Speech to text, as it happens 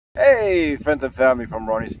Hey friends and family from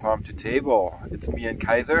Ronny's Farm to Table. It's me and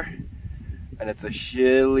Kaiser, and it's a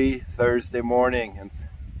chilly Thursday morning. It's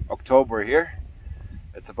October here.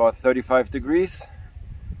 It's about 35 degrees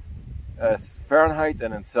Fahrenheit,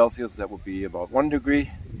 and in Celsius that would be about 1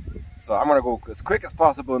 degree. So I'm gonna go as quick as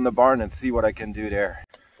possible in the barn and see what I can do there.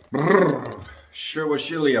 Brrr, sure was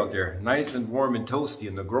chilly out there. Nice and warm and toasty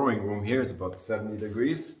in the growing room here. It's about 70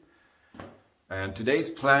 degrees. And today's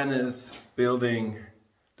plan is building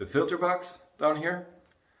the filter box down here,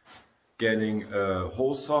 getting a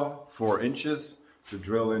hole saw 4 inches to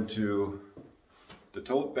drill into the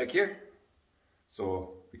tote back here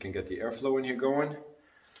so we can get the airflow in here going.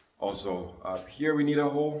 Also up here we need a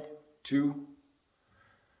hole too.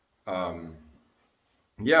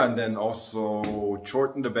 Yeah, and then also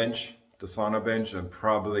shorten the bench, the sauna bench, and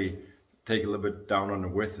probably take a little bit down on the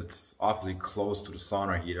width. It's awfully close to the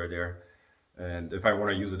sauna heater there, and if I want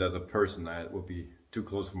to use it as a person, that would be too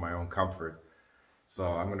close for my own comfort. So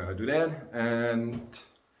I'm gonna do that, and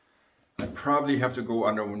I probably have to go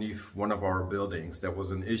underneath one of our buildings. There was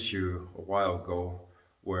an issue a while ago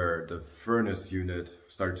where the furnace unit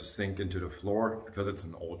started to sink into the floor because it's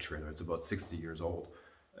an old trailer. It's about 60 years old,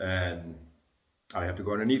 and I have to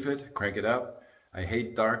go underneath it, crank it up. I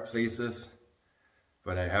hate dark places,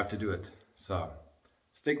 but I have to do it. So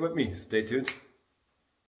stick with me, stay tuned.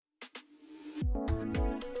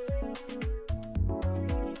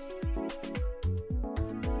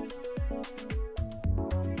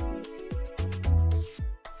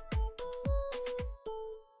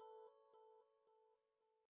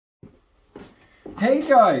 Hey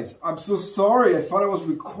guys, I'm so sorry. I thought I was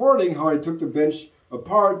recording how I took the bench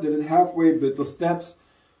apart, did it halfway, built the steps,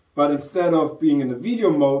 but instead of being in the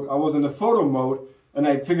video mode, I was in the photo mode, and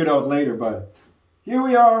I figured out later, but here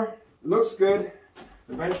we are. It looks good.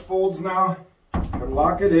 The bench folds now. I can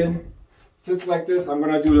lock it in. Sits like this. I'm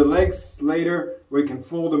gonna do the legs later where you can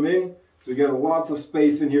fold them in, so you get lots of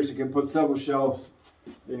space in here, so you can put several shelves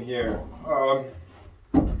in here.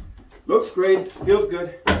 Looks great, feels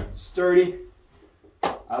good, sturdy.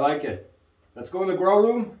 I like it. Let's go in the grow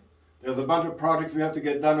room. There's a bunch of projects we have to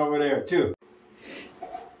get done over there too.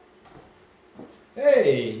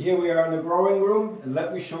 Hey, here we are in the growing room, and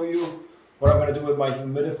let me show you what I'm going to do with my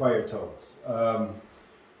humidifier totes.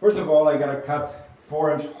 First of all, I got to cut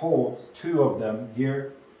 4-inch holes, 2 of them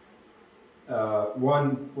here.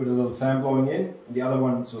 One with a little fan blowing in, and the other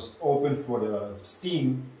one just open for the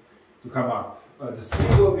steam to come up. The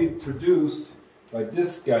steam will be produced by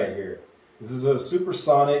this guy here. This is a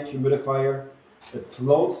supersonic humidifier that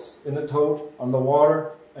floats in the tote on the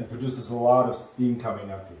water and produces a lot of steam coming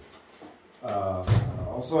up here.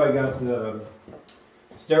 Also, I got the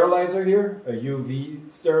sterilizer here, a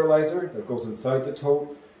UV sterilizer that goes inside the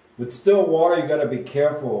tote. With still water, you gotta be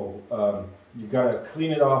careful. You gotta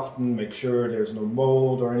clean it often, make sure there's no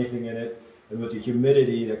mold or anything in it. And with the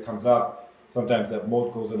humidity that comes up, sometimes that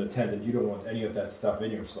mold goes in the tent, and you don't want any of that stuff in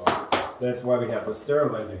your saw. That's why we have the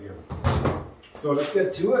sterilizer here. So let's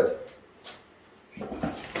get to it.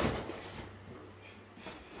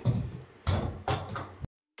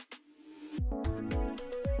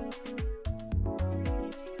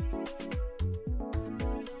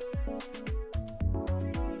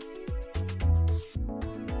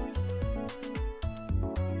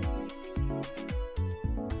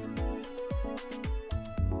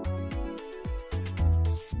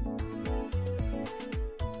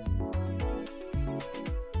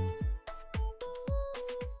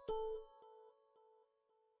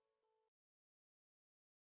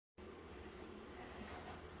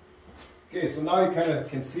 Okay, so now you kind of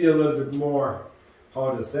can see a little bit more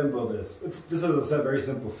how to assemble this. This is a very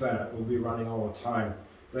simple fan. It will be running all the time.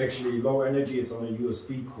 It's actually low energy. It's on a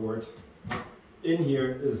USB cord. In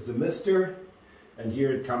here is the mister, and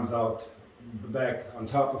here it comes out the back. On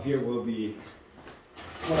top of here will be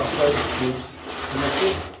one of those tubes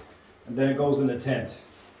connected, and then it goes in the tent.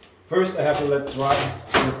 First, I have to let dry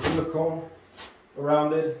the silicone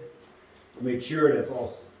around it to make sure that's all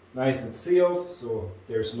nice and sealed, so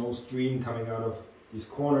there's no stream coming out of these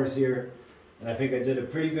corners here. And I think I did a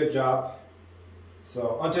pretty good job.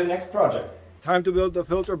 So on to the next project. Time to build the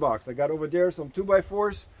filter box. I got over there some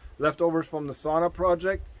 2x4s, leftovers from the sauna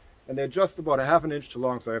project, and they're just about a ½ inch too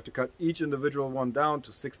long, so I have to cut each individual one down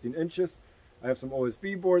to 16 inches. I have some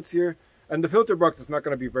OSB boards here, and the filter box is not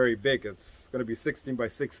going to be very big. It's going to be 16 by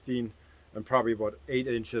 16 and probably about 8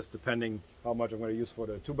 inches, depending how much I'm going to use for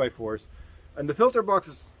the 2x4s. And the filter box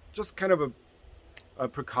is just kind of a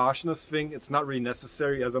precautionist thing. It's not really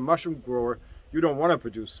necessary. As a mushroom grower, you don't want to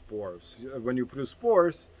produce spores. When you produce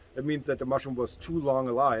spores, it means that the mushroom was too long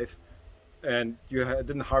alive and you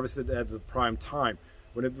didn't harvest it at the prime time.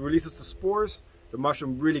 when it releases the spores, the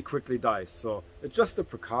mushroom really quickly dies. So it's just a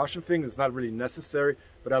precaution thing. It's not really necessary,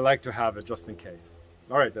 but I like to have it just in case.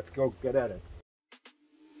 All right, let's go get at it.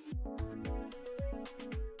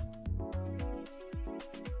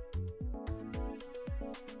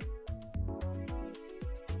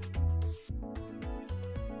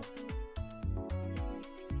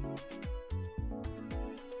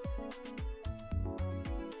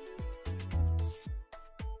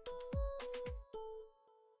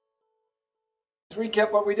 Let's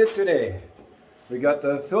recap what we did today. We got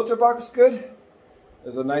the filter box good.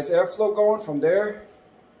 There's a nice airflow going from there,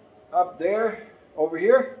 up there, over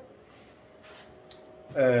here.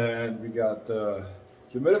 And we got the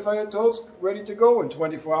humidifier totes ready to go in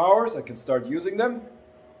 24 hours. I can start using them.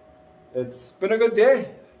 It's been a good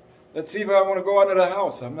day. Let's see if I want to go out of the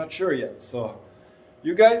house. I'm not sure yet. So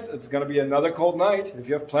you guys, it's going to be another cold night. If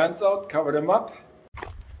you have plants out, cover them up.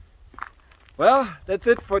 Well, that's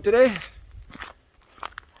it for today.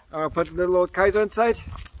 I'll put little old Kaiser inside.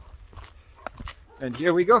 And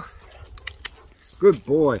here we go. Good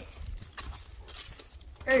boy.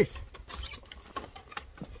 Hey.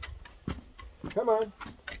 Come on.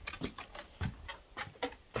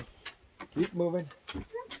 Keep moving.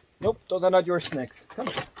 Nope, those are not your snacks. Come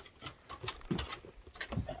on.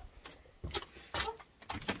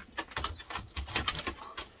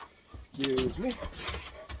 Excuse me.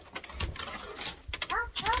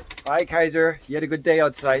 Bye, Kaiser. You had a good day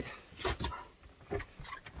outside.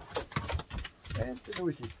 And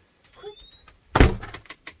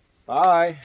Bye.